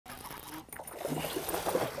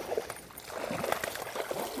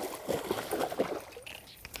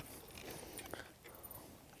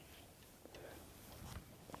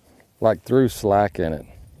like threw slack in it.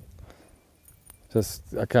 Just,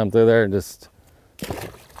 I come through there and just,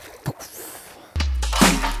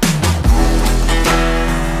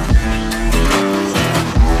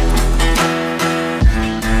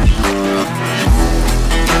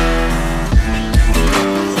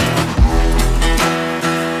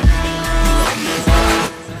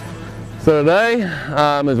 so today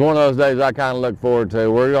is one of those days I kind of look forward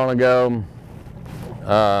to. We're gonna go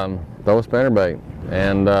throw a spinnerbait.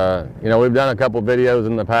 And you know, we've done a couple videos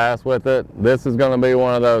in the past with it. This is gonna be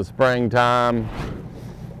one of those springtime,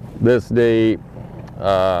 this deep,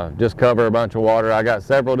 just cover a bunch of water. I got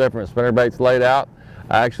several different spinnerbaits laid out.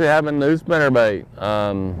 I actually have a new spinnerbait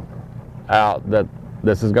out that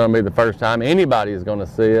this is gonna be the first time anybody is gonna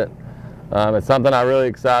see it. It's something I'm really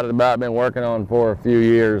excited about, been working on for a few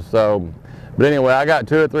years. So, but anyway, I got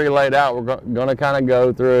 2 or 3 laid out. We're gonna kind of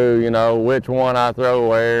go through, you know, which one I throw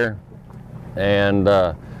where, and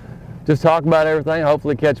just talk about everything,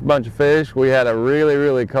 hopefully catch a bunch of fish. We had a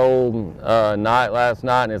really cold night last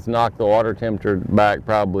night, and it's knocked the water temperature back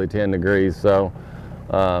probably 10 degrees. So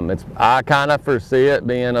I kind of foresee it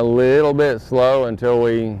being a little bit slow until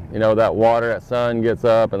we, you know, that sun gets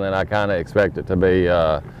up, and then I kind of expect it to be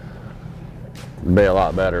a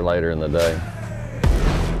lot better later in the day.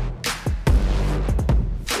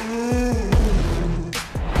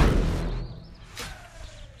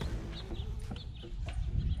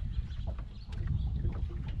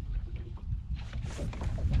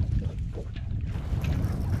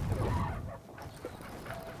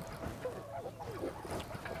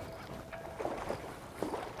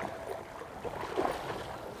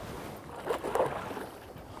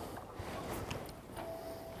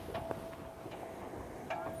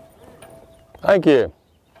 Thank you.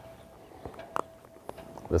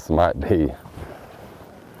 This might be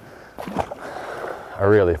a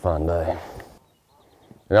really fun day.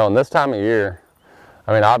 You know, in this time of year,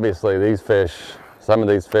 I mean, obviously these fish, some of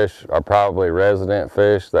these fish are probably resident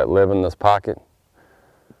fish that live in this pocket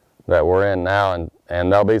that we're in now,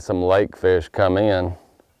 and there'll be some lake fish come in,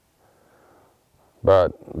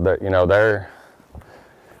 but you know,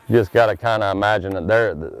 you just got to kind of imagine that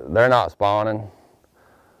they're not spawning,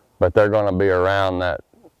 but they're going to be around that,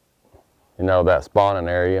 you know, that spawning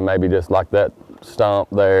area, maybe just like that stump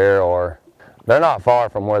there, or they're not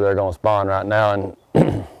far from where they're going to spawn right now.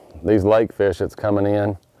 And these lake fish that's coming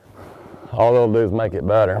in, all they'll do is make it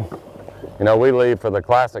better. You know, we leave for the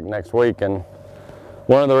Classic next week, and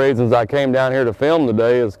one of the reasons I came down here to film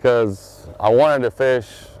today is because I wanted to fish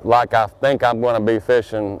like I think I'm going to be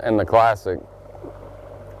fishing in the Classic.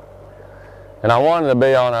 And I wanted to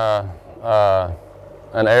be on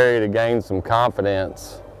an area to gain some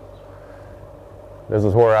confidence. This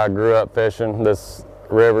is where I grew up fishing, this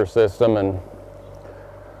river system, and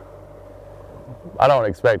I don't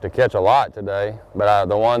expect to catch a lot today, but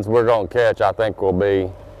the ones we're going to catch I think will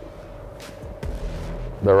be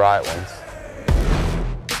the right ones.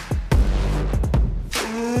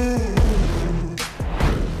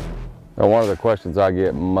 Now, one of the questions I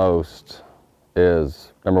get most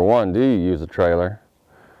is, number one, do you use a trailer?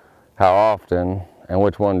 How often? And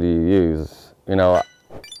which one do you use? You know,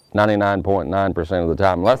 99.9% of the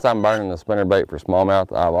time, unless I'm burning the spinnerbait for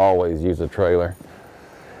smallmouth, I've always used a trailer.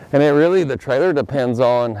 And the trailer depends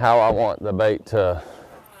on how I want the bait to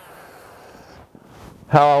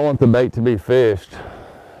be fished.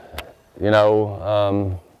 You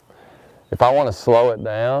know, if I want to slow it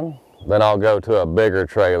down, then I'll go to a bigger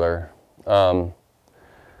trailer. You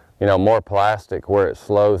know, more plastic where it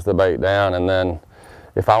slows the bait down. And then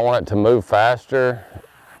if I want it to move faster,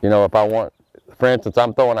 you know, for instance,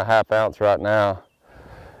 I'm throwing a 1/2 ounce right now,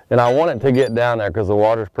 and I want it to get down there because the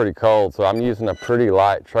water's pretty cold, so I'm using a pretty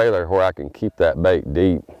light trailer where I can keep that bait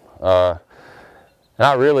deep. And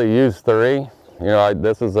I really use 3. You know,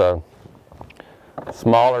 this is a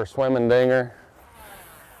smaller swimming dinger,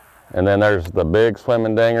 and then there's the big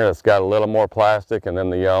swimming dinger that's got a little more plastic, and then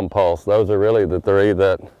the Yum Pulse. Those are really the 3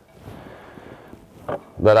 that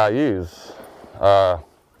I use.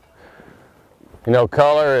 You know,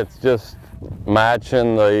 color, it's just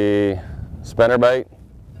matching the spinnerbait,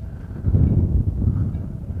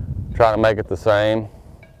 trying to make it the same.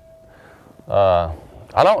 I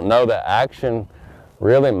don't know that action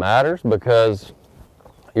really matters, because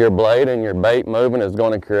your blade and your bait moving is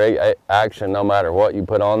going to create action no matter what you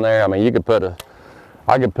put on there. I mean, you could put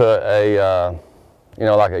I could put a you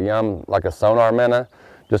know, like a sonar minnow,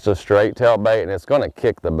 just a straight tail bait, and it's going to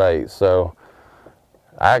kick the bait. So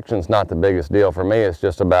action's not the biggest deal for me. It's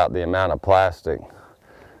just about the amount of plastic,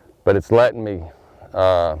 but it's letting me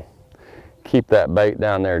keep that bait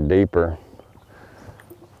down there deeper.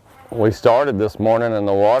 We started this morning and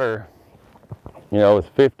the water you know, it was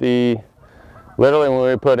 50, literally when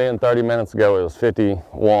we put in 30 minutes ago, it was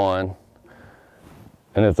 51,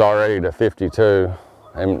 and it's already to 52.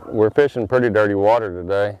 And we're fishing pretty dirty water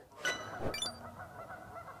today.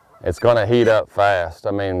 It's gonna heat up fast.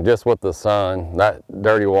 I mean, just with the sun, that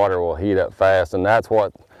dirty water will heat up fast, and that's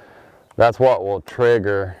what will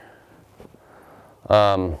trigger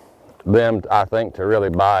them, I think, to really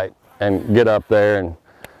bite and get up there. And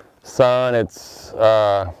sun, it's,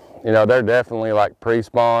 you know, they're definitely like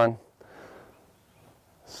pre-spawn.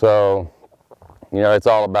 So, you know, it's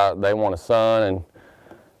all about, they want a sun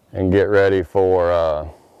and get ready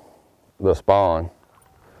for the spawn.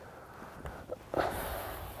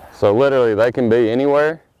 So literally they can be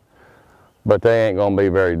anywhere, but they ain't gonna be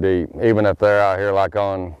very deep. Even if they're out here like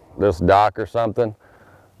on this dock or something,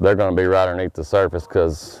 they're gonna be right underneath the surface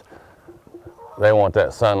because they want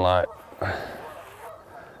that sunlight.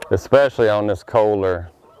 Especially on this cold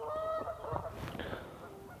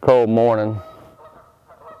morning.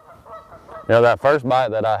 You know, that first bite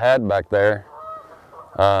that I had back there,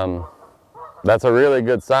 that's a really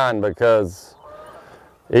good sign, because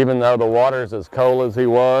even though the water's as cold as he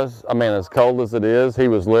was, I mean, as cold as it is, he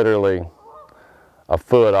was literally a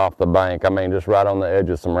foot off the bank. I mean, just right on the edge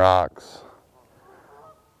of some rocks.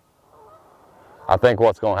 I think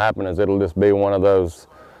what's going to happen is it'll just be one of those,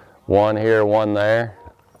 one here, one there.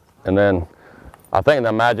 And then I think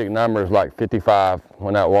the magic number is like 55.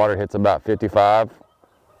 When that water hits about 55,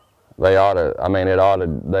 they ought to, I mean, they ought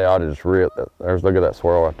to just look at that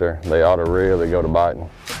swirl right there. They ought to really go to biting.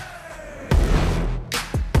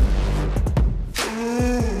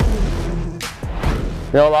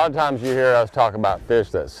 You know, a lot of times you hear us talk about fish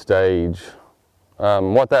that stage.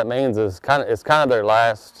 What that means is it's kind of their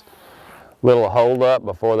last little hold up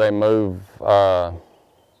before they move. I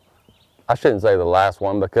shouldn't say the last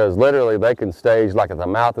one, because literally they can stage like at the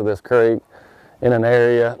mouth of this creek in an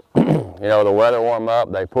area. You know, the weather warm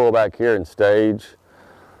up, they pull back here and stage.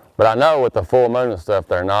 But I know with the full moon and stuff,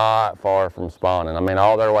 they're not far from spawning. I mean,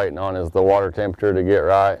 all they're waiting on is the water temperature to get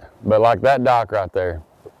right. But like that dock right there,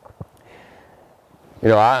 you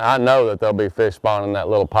know, I know that there'll be fish spawning in that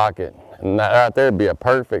little pocket. And that right there would be a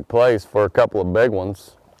perfect place for a couple of big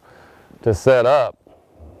ones to set up,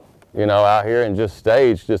 you know, out here and just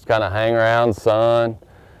stage, just kind of hang around, sun.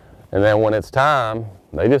 And then when it's time,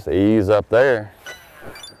 they just ease up there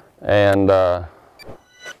and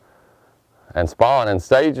spawn. And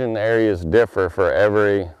staging areas differ for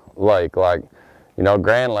every lake. Like, you know,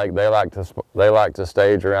 Grand Lake, they like to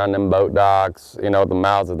stage around them boat docks, you know, the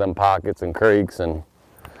mouths of them pockets and creeks and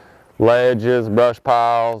ledges, brush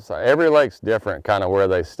piles. Every lake's different kind of where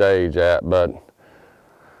they stage at, but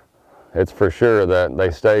it's for sure that they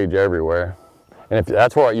stage everywhere. And if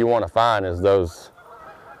that's what you want to find, is those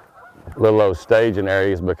staging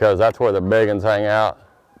areas, because that's where the big ones hang out.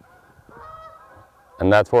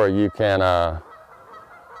 And that's where you can,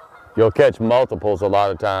 you'll catch multiples a lot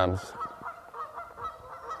of times.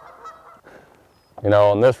 You know,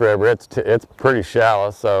 on this river, it's pretty shallow,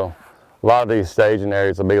 so a lot of these staging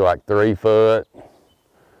areas will be like 3 foot.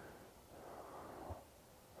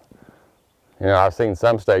 You know, I've seen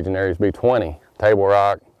some staging areas be 20. Table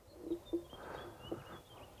Rock,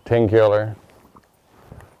 10 killer.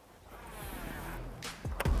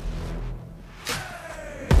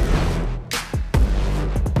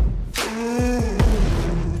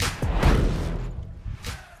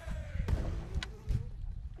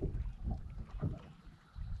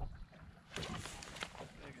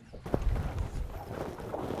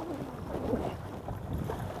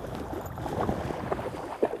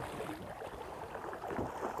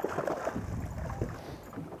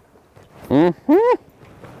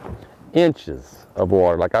 Inches of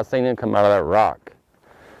water. Like I seen him come out of that rock.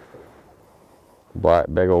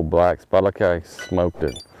 Big old black spotted case, smoked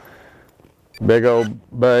it. Big old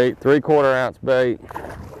bait, 3/4 ounce bait,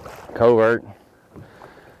 covert.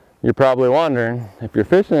 You're probably wondering, if you're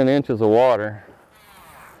fishing in inches of water,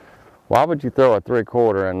 why would you throw a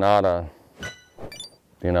 3/4 and not a,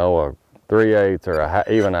 you know, a 3/8 or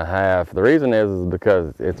even a half? The reason is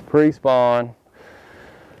because it's pre-spawn.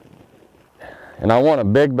 And I want a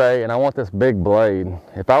big bait, and I want this big blade.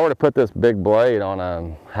 If I were to put this big blade on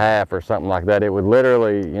a half or something like that, it would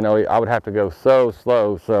literally, you know, I would have to go so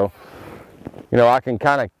slow. So, you know, I can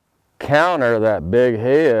kind of counter that big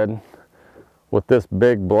head with this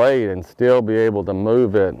big blade and still be able to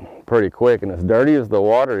move it pretty quick. And as dirty as the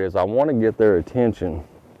water is, I want to get their attention,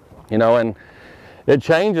 you know, and it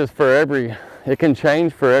changes it can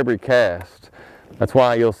change for every cast. That's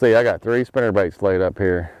why you'll see I got 3 spinnerbaits laid up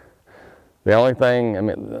here. The only thing I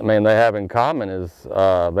mean they have in common is they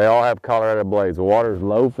all have Colorado blades. The water's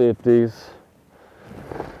low 50s.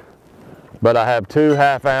 But I have 2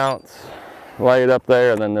 1/2 ounce laid up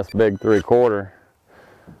there, and then this big 3/4.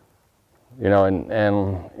 You know,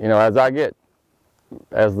 and you know,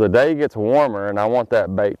 as the day gets warmer and I want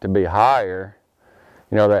that bait to be higher,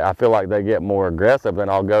 you know, I feel like they get more aggressive, then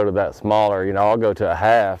I'll go to that smaller, you know, I'll go to a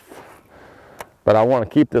 1/2. But I want to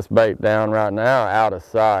keep this bait down right now out of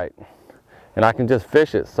sight. And I can just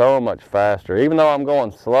fish it so much faster. Even though I'm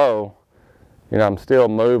going slow, you know, I'm still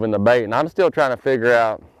moving the bait, and I'm still trying to figure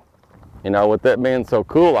out, you know, with that being so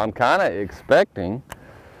cool, I'm kind of expecting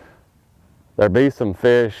there be some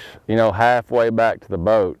fish, you know, halfway back to the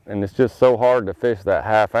boat. And it's just so hard to fish that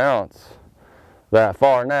 1/2 ounce that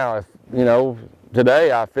far. Now, if, you know,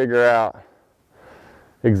 today I figure out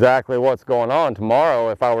exactly what's going on, tomorrow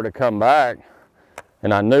if I were to come back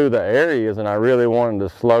and I knew the areas and I really wanted to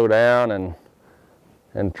slow down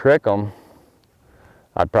and trick them,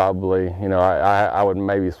 I'd probably, you know, I would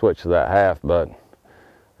maybe switch to that 1/2. But, you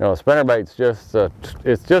know, spinnerbait's just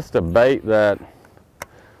it's just a bait that,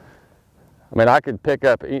 I mean, I could pick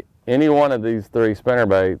up any one of these 3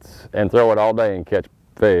 spinnerbaits and throw it all day and catch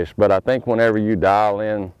fish. But I think whenever you dial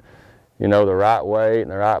in, you know, the right weight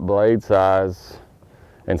and the right blade size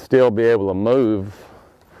and still be able to move,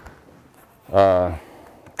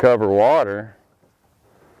 cover water,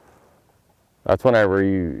 that's whenever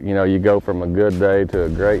you know, you go from a good day to a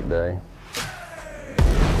great day.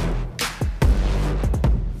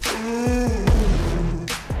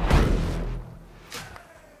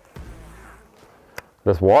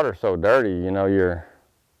 This water's so dirty, you know,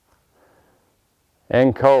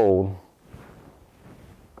 and cold.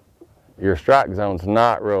 Your strike zone's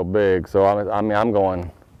not real big, so I mean, I'm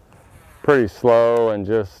going pretty slow and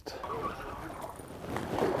just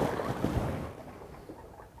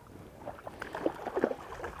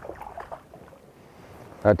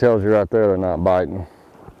that tells you right there they're not biting.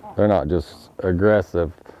 They're not just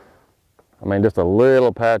aggressive. I mean, just a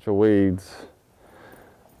little patch of weeds,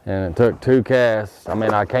 and it took 2 casts. I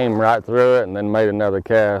mean, I came right through it and then made another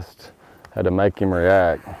cast. Had to make him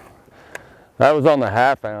react. That was on the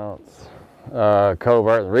 1/2 ounce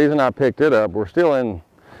covert. The reason I picked it up, we're still in,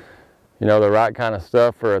 you know, the right kind of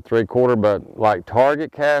stuff for a 3/4, but like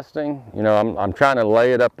target casting, you know, I'm trying to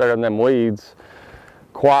lay it up there in them weeds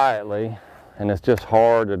quietly, and it's just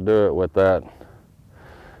hard to do it with that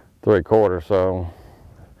 3/4. So,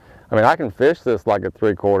 I mean, I can fish this like a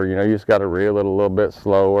 3/4, you know, you just got to reel it a little bit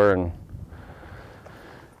slower. And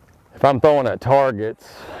if I'm throwing at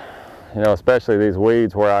targets, you know, especially these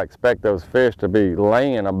weeds where I expect those fish to be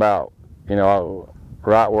laying about, you know,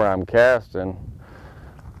 right where I'm casting,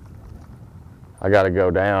 I got to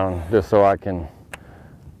go down just so I can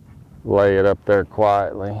lay it up there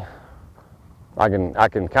quietly. I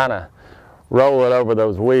can kind of roll it over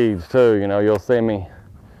those weeds too, you know. You'll see me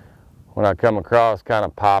when I come across kind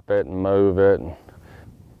of pop it and move it.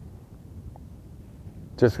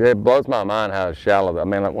 Just, it blows my mind how shallow. I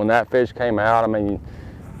mean, like when that fish came out, I mean,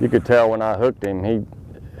 you could tell when I hooked him,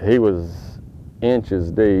 he was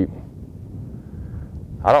inches deep.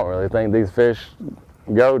 I don't really think these fish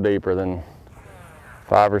go deeper than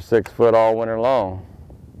 5 or 6 foot all winter long.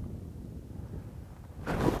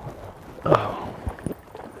 Oh.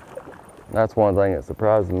 That's one thing that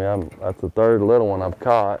surprises me. That's the 3rd little one I've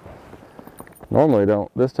caught. Normally don't,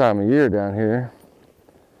 this time of year down here,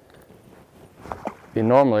 you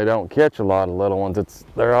normally don't catch a lot of little ones.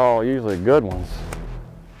 They're all usually good ones.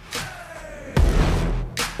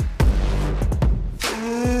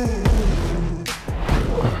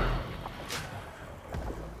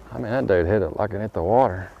 I mean, that dude hit it like it hit the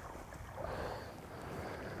water.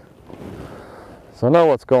 So I know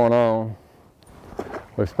what's going on.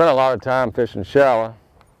 We've spent a lot of time fishing shallow.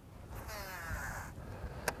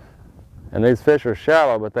 And these fish are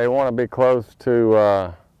shallow, but they want to be close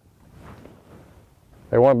to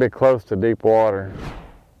deep water.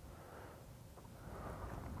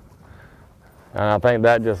 And I think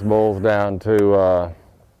that just boils down to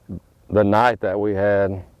the night that we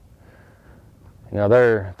had. You know,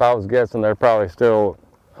 if I was guessing, they're probably still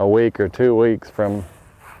a week or 2 weeks from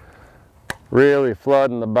really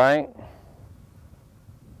flooding the bank.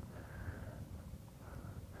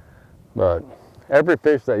 But every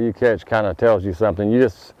fish that you catch kind of tells you something.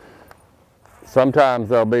 Sometimes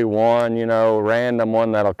there'll be one, you know, random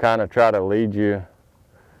one that'll kind of try to lead you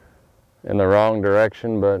in the wrong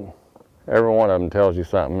direction, but every one of them tells you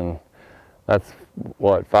something. And that's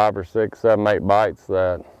what, 5 or 6, 7, 8 bites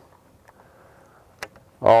that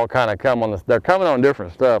all kind of come on they're coming on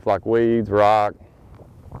different stuff like weeds, rock.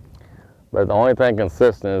 But the only thing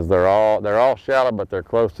consistent is they're all shallow, but they're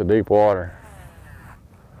close to deep water.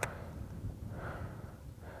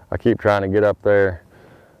 I keep trying to get up there,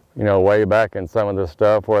 you know, way back in some of this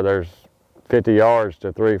stuff where there's 50 yards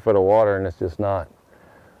to 3 foot of water, and it's just not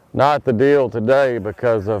the deal today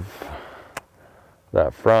because of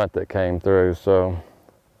that front that came through. So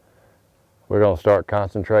we're going to start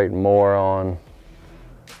concentrating more on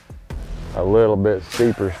a little bit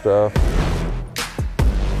steeper stuff.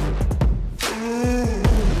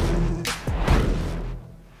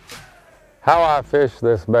 How I fish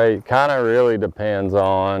this bait kind of really depends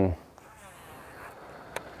on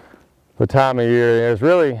the time of year.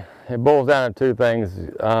 It boils down to two things.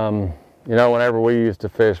 You know, whenever we used to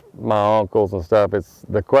fish my uncles and stuff,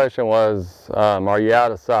 the question was, are you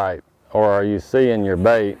out of sight or are you seeing your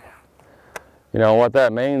bait? You know, what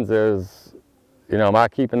that means is, you know, am I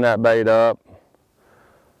keeping that bait up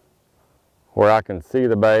where I can see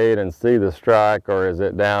the bait and see the strike, or is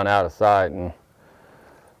it down out of sight? And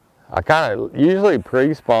I kind of usually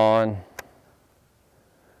pre-spawn,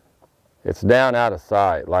 it's down out of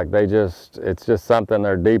sight. Like it's just something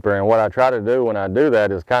they're deeper. And what I try to do when I do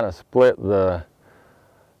that is kind of split the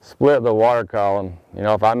water column. You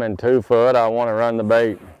know, if I'm in 2 foot, I want to run the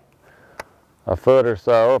bait a foot or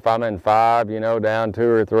so. If I'm in 5, you know, down 2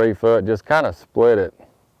 or 3 foot, just kind of split it.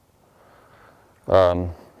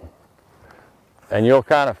 And you'll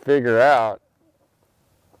kind of figure out,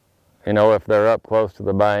 you know, if they're up close to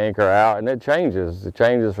the bank or out, and it changes. It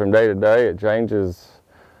changes from day to day. It changes,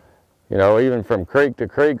 you know, even from creek to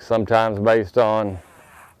creek sometimes based on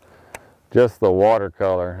just the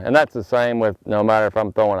watercolor. And that's the same with no matter if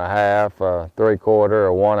I'm throwing a half, a 3/4,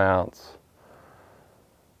 or 1 ounce.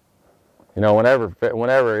 You know,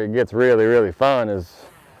 whenever it gets really, really fun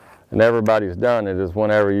and everybody's done it, is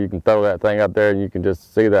whenever you can throw that thing up there and you can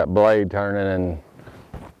just see that blade turning and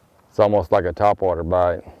it's almost like a topwater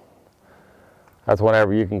bite. That's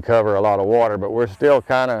whenever you can cover a lot of water, but we're still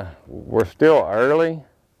early.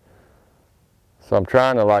 So I'm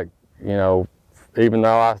trying to, like, you know, even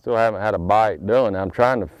though I still haven't had a bite doing it, I'm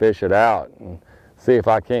trying to fish it out and see if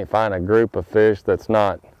I can't find a group of fish that's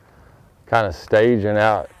not kind of staging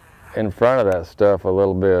out in front of that stuff a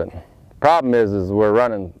little bit. Problem is they're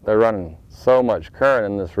running so much current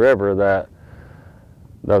in this river that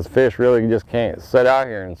those fish really just can't sit out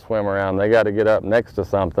here and swim around. They got to get up next to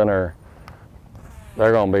something or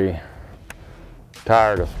they're going to be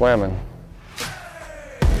tired of swimming.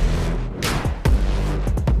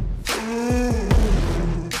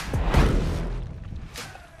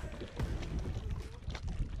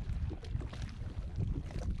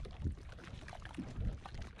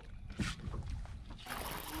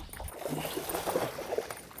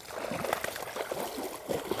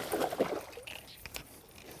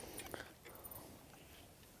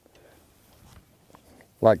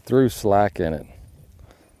 Like threw slack in it.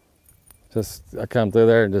 I come through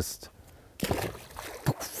there and just,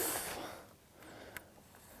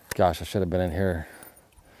 gosh, I should have been in here.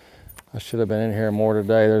 I should have been in here more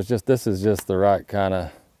today. This is just the right kind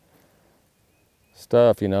of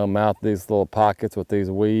stuff, you know, mouth these little pockets with these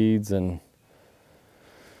weeds and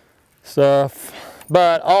stuff.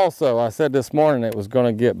 But also, I said this morning it was going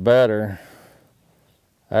to get better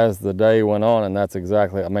as the day went on, and that's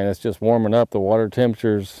exactly, I mean, it's just warming up. The water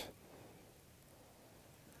temperatures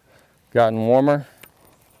gotten warmer.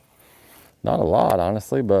 Not a lot,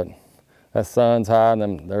 honestly, but that sun's high and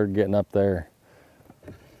then they're getting up there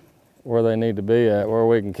where they need to be at, where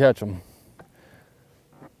we can catch them.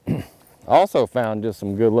 Also found just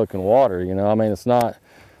some good looking water, you know. I mean, I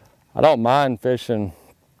don't mind fishing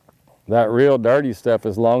that real dirty stuff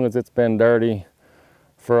as long as it's been dirty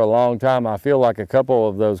for a long time. I feel like a couple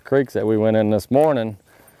of those creeks that we went in this morning,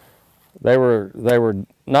 they were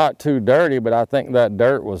not too dirty, but I think that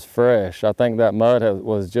dirt was fresh. I think that mud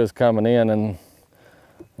was just coming in, and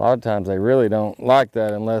a lot of times they really don't like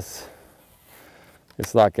that unless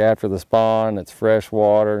it's like after the spawn, it's fresh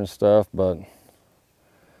water and stuff. But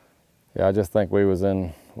yeah, I just think we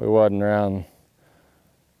wasn't around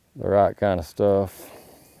the right kind of stuff.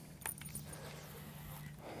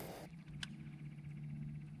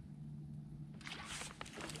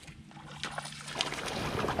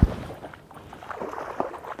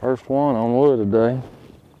 First one on wood today.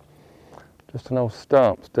 Just an old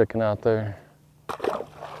stump sticking out there.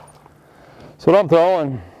 So what I'm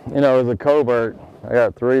throwing, you know, is a covert. I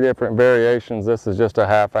got 3 different variations. This is just a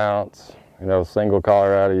 1/2 ounce, you know, single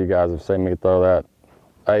Colorado. You guys have seen me throw that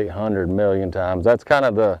 800 million times. That's kind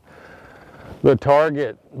of the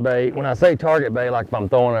target bait. When I say target bait, like if I'm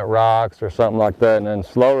throwing at rocks or something like that, and then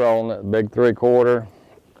slow rolling it, big 3/4,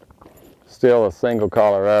 still a single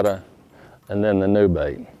Colorado, and then the new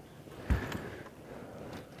bait.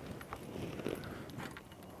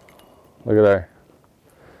 Look at there.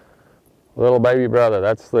 little baby brother.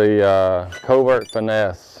 That's the covert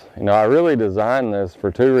finesse. You know, I really designed this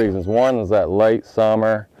for two reasons. One is that late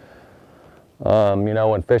summer, you know,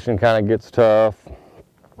 when fishing kind of gets tough,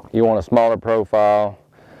 you want a smaller profile.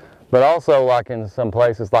 But also, like in some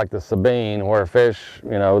places like the Sabine, where fish,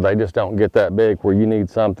 you know, they just don't get that big, where you need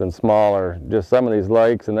something smaller. Just some of these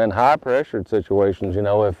lakes, and then high pressured situations, you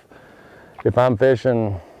know, if I'm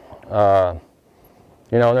fishing, you know,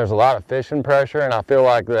 and there's a lot of fishing pressure and I feel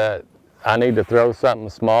like that I need to throw something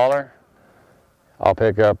smaller, I'll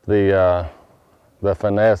pick up the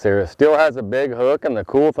finesse here. It still has a big hook, and the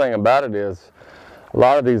cool thing about it is a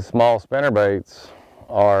lot of these small spinnerbaits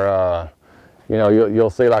are, you know, you'll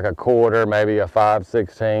see like a quarter, maybe a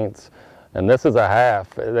 5/16, and this is a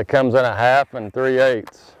half. It comes in a half and 3/8.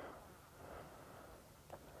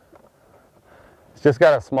 It's just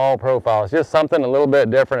got a small profile. It's just something a little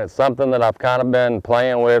bit different. It's something that I've kind of been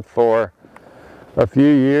playing with for a few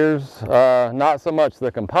years. Not so much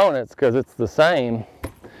the components, because it's the same.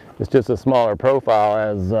 It's just a smaller profile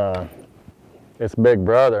as its big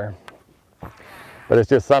brother. But it's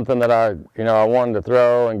just something that I wanted to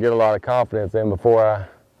throw and get a lot of confidence in before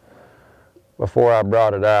I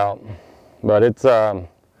brought it out. But it's a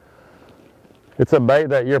bait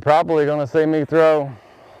that you're probably going to see me throw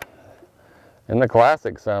in the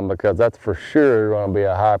Classic some, because that's for sure going to be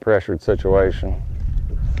a high pressured situation.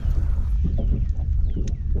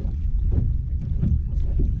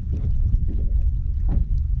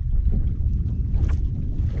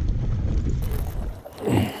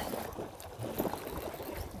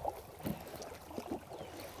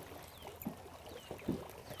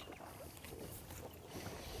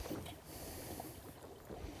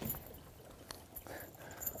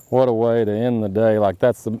 What a way to end the day. Like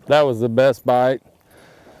that was the best bite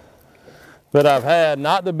that I've had.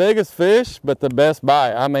 Not the biggest fish, but the best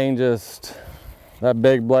bite. I mean, just that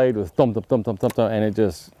big blade was thump, thump, thump, thump, thump, thump, and it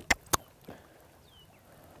just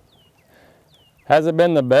hasn't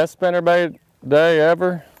been the best spinnerbait day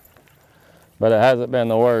ever, but it hasn't been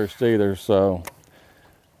the worst either. So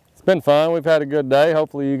it's been fun. We've had a good day.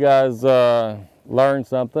 Hopefully you guys learned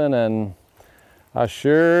something, and I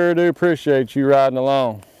sure do appreciate you riding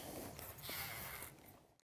along.